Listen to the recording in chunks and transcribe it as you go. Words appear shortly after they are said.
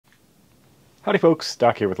Howdy folks,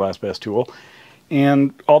 Doc here with Last Best Tool.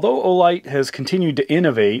 And although Olight has continued to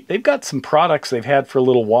innovate, they've got some products they've had for a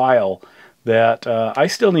little while that I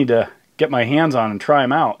still need to get my hands on and try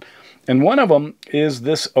them out. And one of them is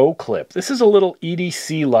this Oclip. This is a little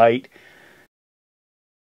EDC light.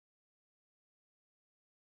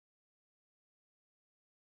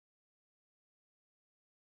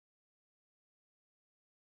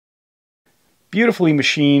 Beautifully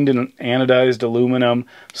machined in anodized aluminum,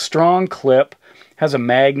 strong clip, has a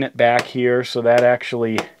magnet back here so that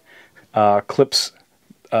actually clips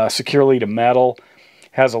securely to metal,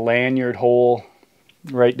 has a lanyard hole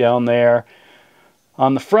right down there.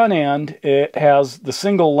 On the front end it has the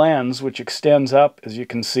single lens which extends up, as you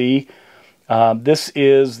can see. This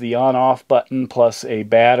is the on-off button plus a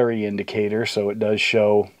battery indicator, so it does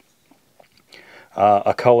show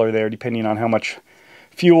a color there depending on how much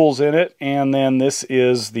fuel's in it. And then this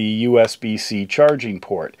is the USB-C charging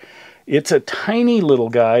port. It's a tiny little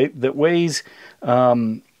guy that weighs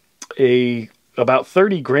about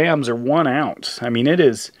 30 grams or 1 ounce. I mean, it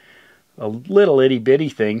is a little itty-bitty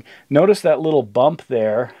thing. Notice that little bump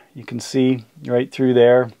there. You can see right through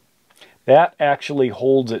there. That actually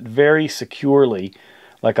holds it very securely,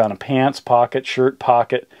 like on a pants pocket, shirt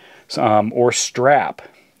pocket, or strap,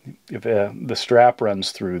 if the strap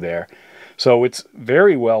runs through there. So it's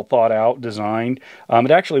very well thought out, designed. It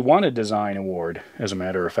actually won a design award, as a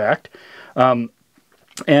matter of fact.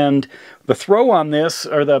 And the throw on this,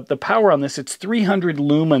 or the power on this, it's 300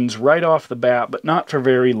 lumens right off the bat, but not for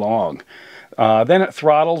very long. Then it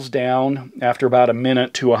throttles down after about a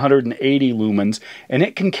minute to 180 lumens, and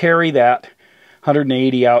it can carry that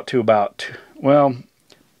 180 out to about, well,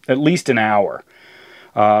 at least an hour.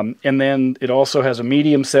 And then it also has a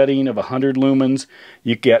medium setting of 100 lumens.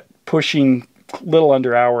 You get pushing a little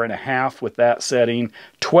under hour and a half with that setting,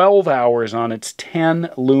 12 hours on its 10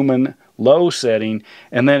 lumen low setting,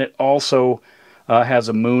 and then it also has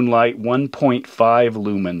a moonlight 1.5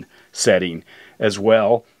 lumen setting as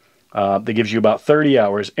well. That gives you about 30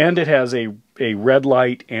 hours, and it has a red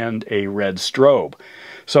light and a red strobe.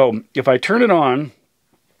 So if I turn it on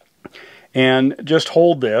and just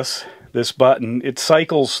hold this button, it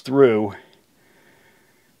cycles through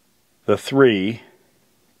the 3.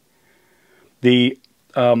 The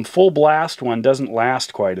full blast one doesn't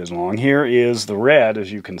last quite as long. Here is the red,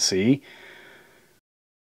 as you can see.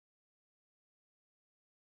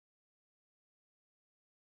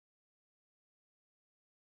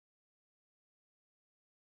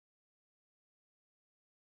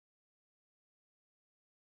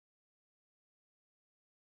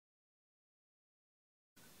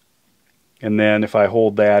 And then if I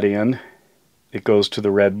hold that in, it goes to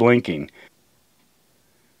the red blinking.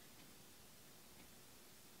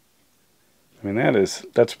 I mean,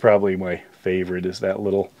 that's probably my favorite, is that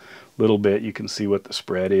little bit. You can see what the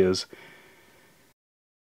spread is.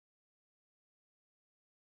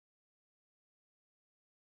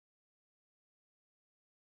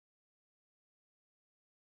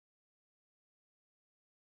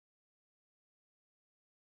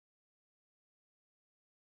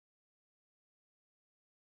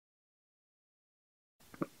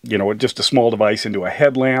 You know, just a small device into a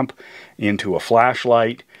headlamp, into a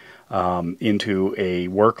flashlight, into a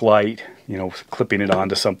work light, you know, clipping it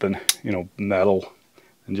onto something, you know, metal,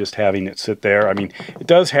 and just having it sit there. I mean, it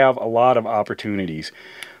does have a lot of opportunities,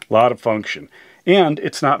 a lot of function, and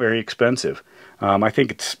it's not very expensive. I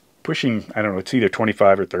think it's pushing, I don't know, it's either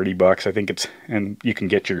 25 or 30 bucks. I think it's, and you can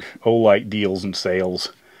get your Olight deals and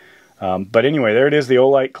sales. But anyway, there it is, the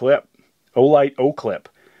Olight Oclip.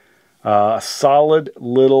 A solid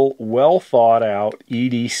little, well thought out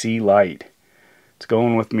EDC light. It's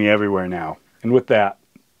going with me everywhere now. And with that,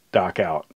 Doc out.